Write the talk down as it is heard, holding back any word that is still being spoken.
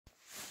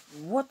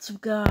What's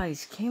up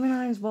guys,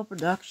 Cayman Ball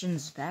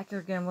Productions back here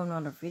again with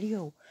another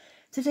video.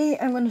 Today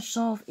I'm going to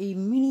solve a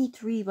mini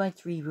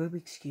 3x3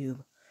 Rubik's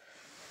Cube.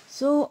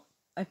 So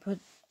I put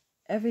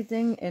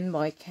everything in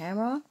my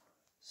camera,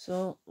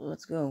 so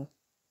let's go.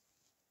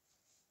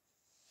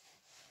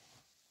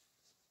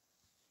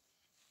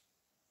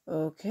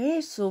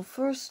 Okay, so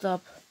first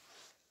up,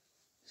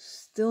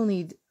 still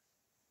need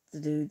to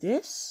do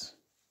this.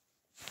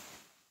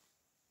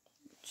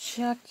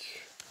 Check.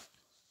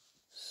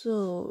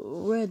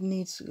 So red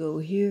needs to go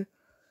here,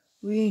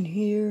 green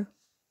here,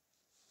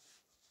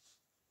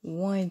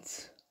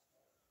 white,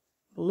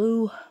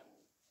 blue,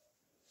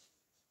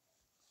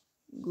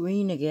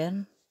 green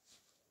again,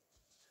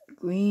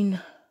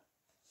 green,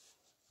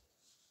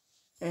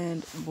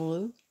 and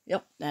blue.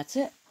 Yep, that's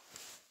it.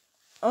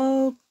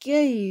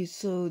 Okay,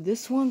 so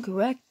this one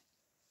correct.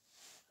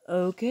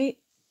 Okay,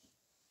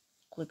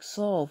 click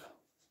solve.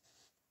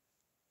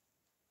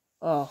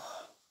 Oh,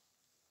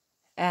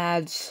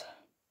 ads.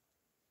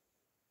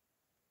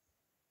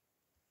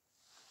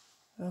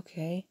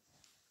 Okay.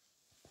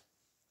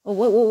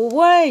 Oh,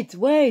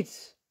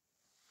 wait.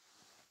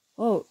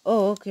 Oh,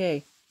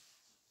 okay.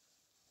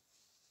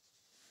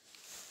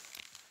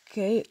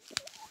 Okay.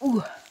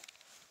 Ooh.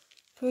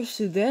 First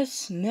do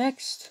this,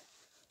 next.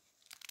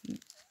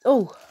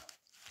 Oh.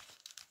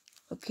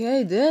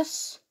 Okay,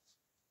 this.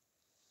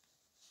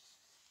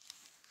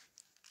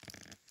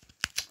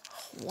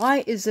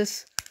 Why is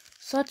this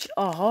such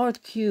a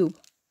hard cube?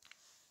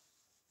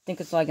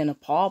 Think it's like gonna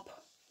pop.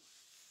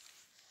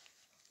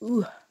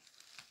 Ooh.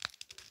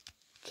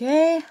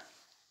 Okay.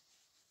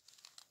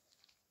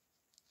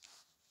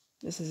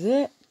 This is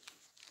it.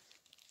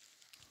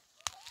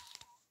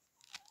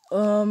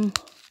 And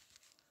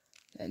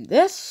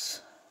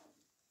this.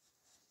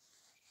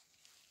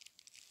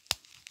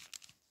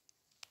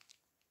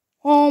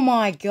 Oh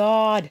my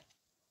god.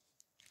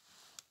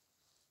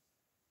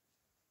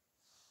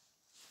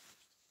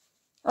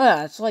 Oh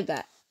yeah, it's like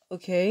that.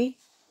 Okay.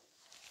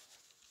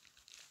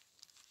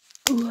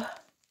 Ooh.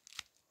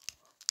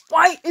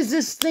 Why is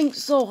this thing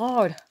so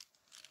hard?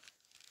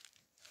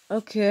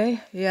 Okay,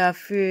 yeah,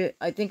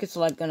 I think it's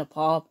like gonna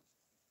pop.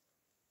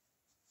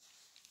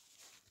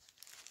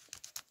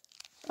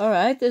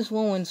 Alright, this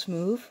one went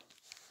smooth.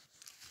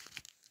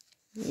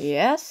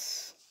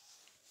 Yes.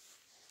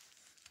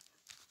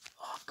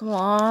 Oh, come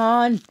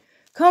on.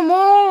 Come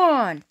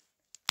on!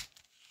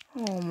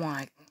 Oh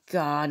my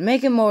god,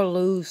 make it more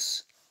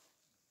loose.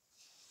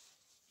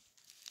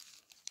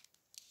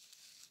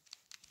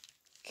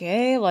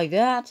 Okay, like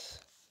that.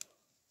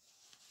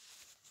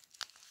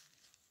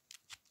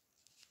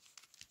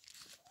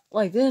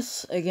 Like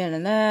this, again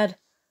an ad.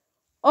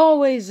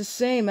 Always the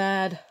same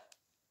ad.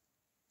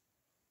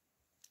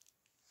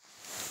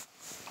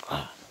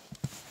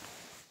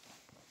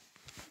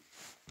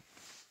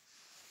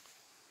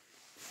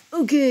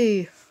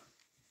 Okay.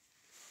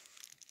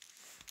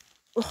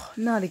 Oh,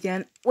 not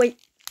again. Wait.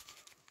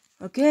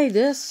 Okay,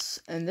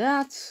 this and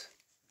that.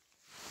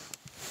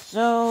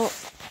 So,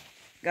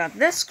 got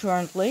this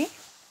currently.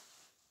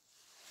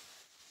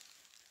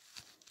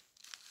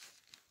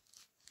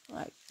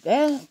 Like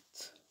that.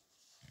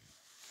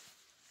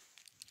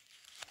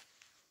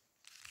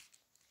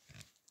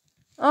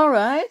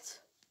 Alright.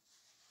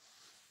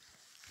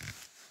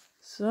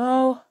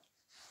 So,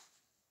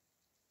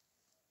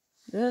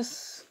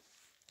 this.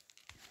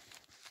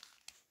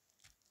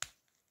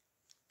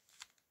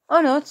 Oh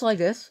no, it's like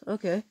this.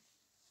 Okay.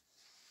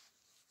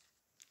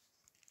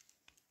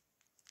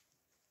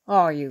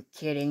 Are you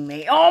kidding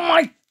me? Oh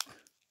my!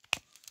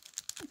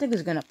 I think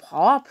it's gonna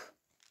pop.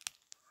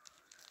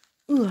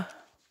 Ugh.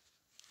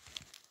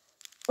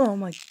 Oh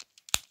my.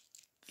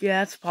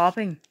 Yeah, it's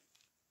popping.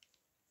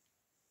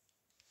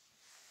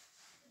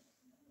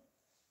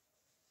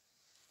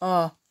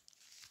 Oh,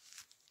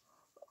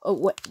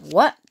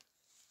 what?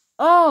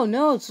 Oh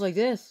no, it's like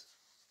this.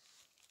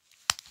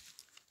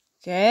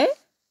 Okay.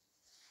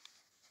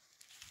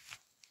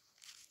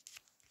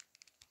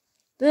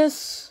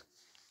 This.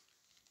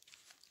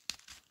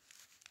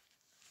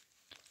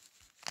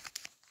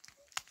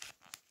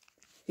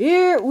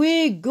 Here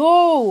we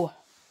go.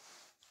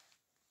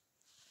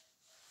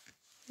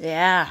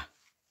 Yeah.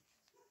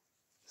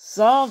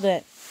 Solved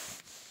it.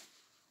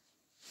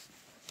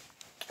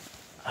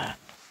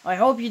 I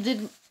hope you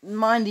didn't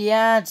mind the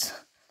ads.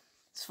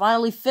 It's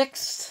finally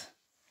fixed.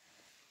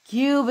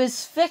 Cube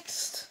is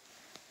fixed.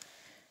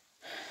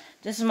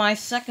 This is my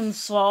second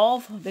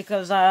solve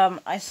because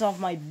I solved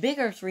my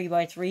bigger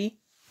 3x3.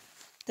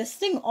 This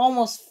thing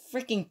almost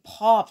freaking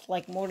popped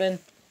like more than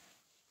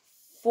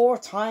 4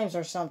 times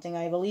or something.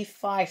 I believe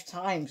 5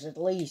 times at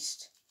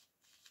least.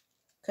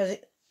 Because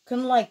it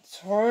couldn't like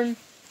turn.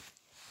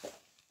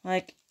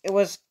 Like it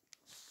was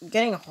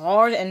getting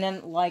hard and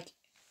then like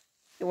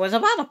it was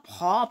about to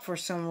pop for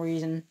some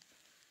reason.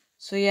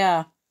 So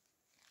yeah.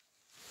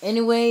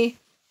 Anyway,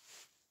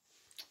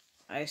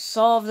 I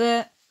solved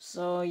it.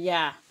 So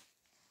yeah.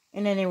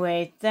 And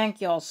anyway,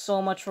 thank y'all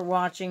so much for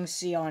watching.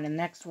 See you on the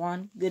next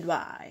one.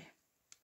 Goodbye.